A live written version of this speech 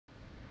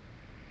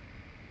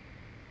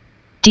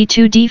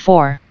d2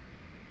 d4.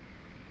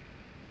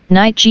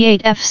 Knight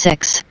g8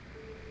 f6.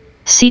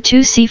 c2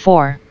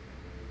 c4.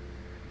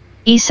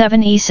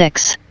 e7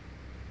 e6.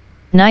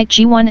 Knight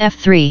g1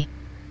 f3.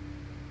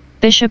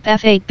 Bishop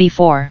f8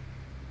 b4.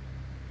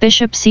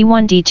 Bishop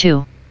c1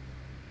 d2.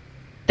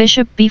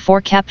 Bishop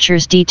b4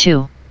 captures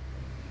d2.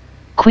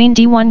 Queen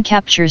d1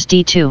 captures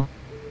d2.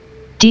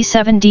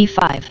 d7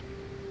 d5.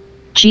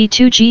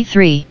 g2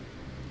 g3.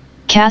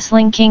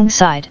 Castling king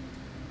side.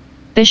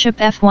 Bishop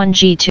f1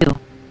 g2.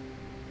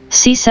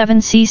 c7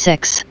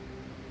 c6.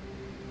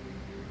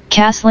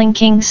 Castling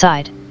king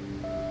side.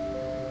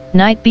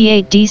 Knight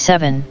b8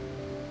 d7.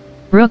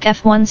 Rook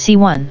f1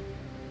 c1.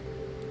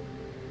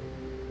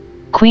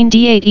 Queen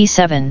d8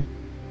 e7.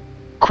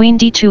 Queen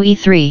d2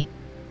 e3.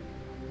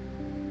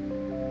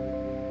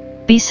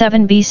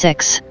 b7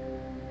 b6.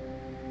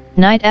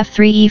 Knight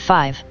f3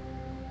 e5.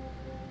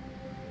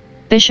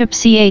 Bishop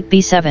c8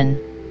 b7.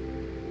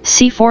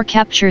 c4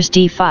 captures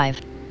d5.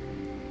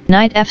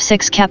 Knight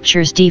f6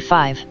 captures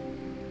d5.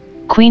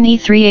 Queen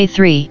e3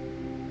 a3.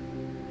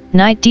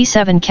 Knight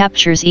d7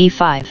 captures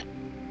e5.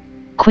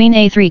 Queen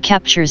a3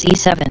 captures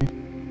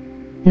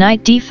e7.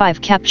 Knight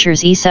d5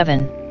 captures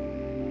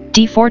e7.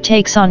 d4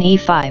 takes on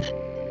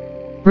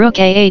e5. Rook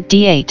a8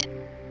 d8.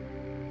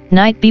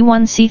 Knight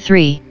b1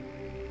 c3.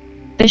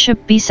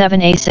 Bishop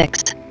b7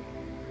 a6.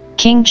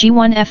 King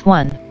g1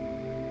 f1.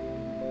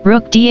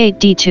 Rook d8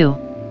 d2.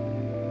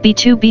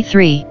 b2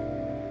 b3.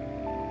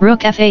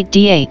 Rook f8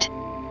 d8.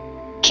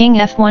 King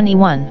f1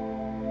 e1.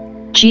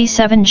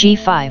 g7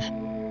 g5.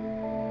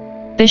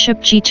 Bishop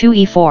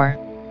g2 e4.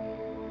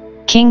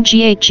 King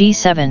g8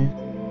 g7.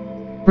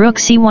 Rook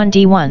c1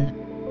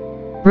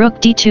 d1. Rook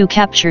d2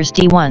 captures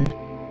d1.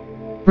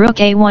 Rook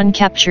a1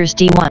 captures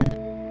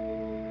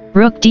d1.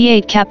 Rook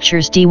d8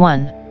 captures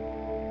d1.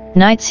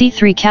 Knight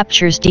c3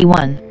 captures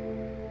d1.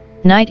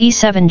 Knight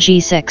e7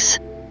 g6.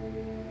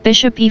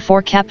 Bishop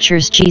e4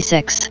 captures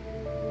g6.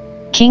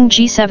 King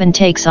g7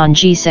 takes on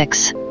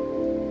g6.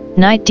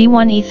 Knight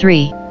d1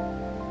 e3.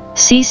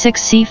 c6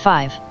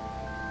 c5.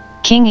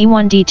 King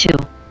e1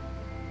 d2.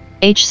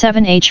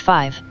 h7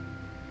 h5.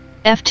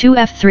 f2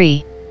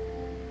 f3.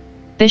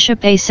 Bishop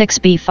a6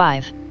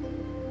 b5.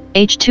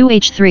 h2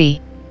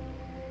 h3.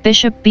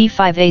 Bishop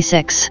b5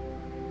 a6.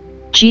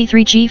 g3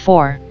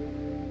 g4.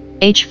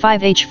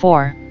 h5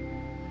 h4.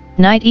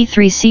 Knight e3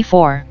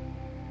 c4.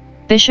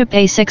 Bishop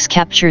a6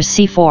 captures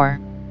c4.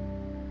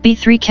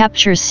 b3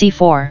 captures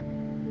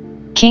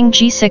c4. King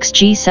g6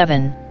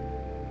 g7.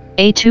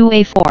 a2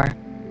 a4.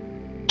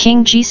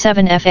 King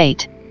g7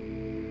 f8.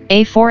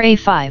 a4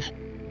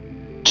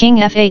 a5. King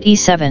f8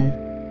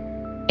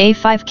 e7.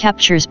 a5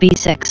 captures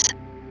b6.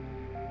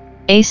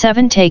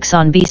 a7 takes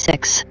on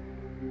b6.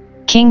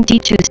 King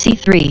d2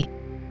 c3.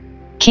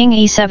 King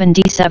e7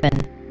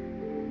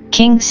 d7.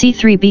 King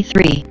c3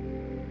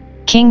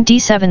 b3. King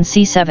d7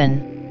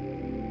 c7.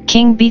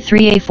 King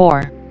b3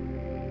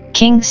 a4.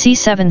 King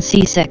c7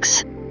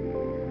 c6.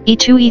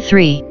 e2 e3.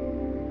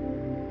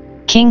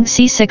 King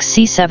c6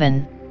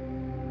 c7.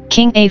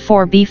 King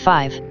a4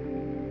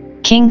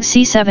 b5. King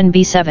c7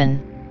 b7.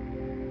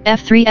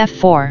 f3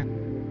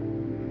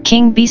 f4.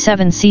 King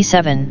b7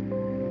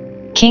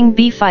 c7. King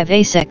b5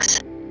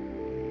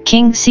 a6.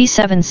 King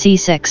c7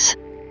 c6.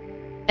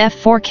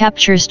 f4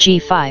 captures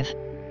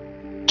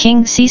g5.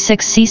 King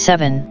c6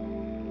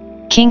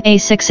 c7. King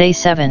a6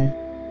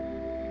 a7.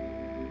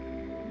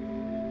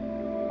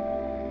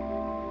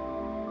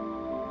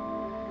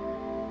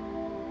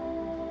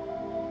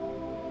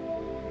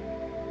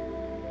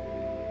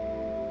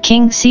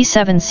 King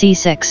c7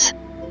 c6.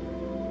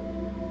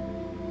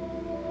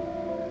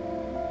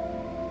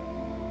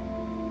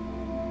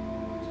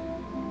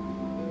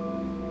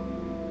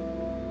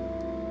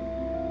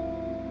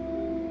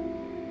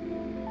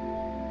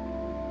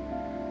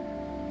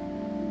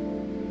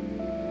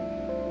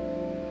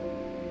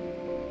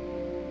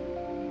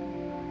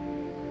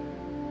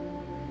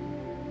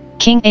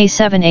 King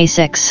a7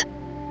 a6.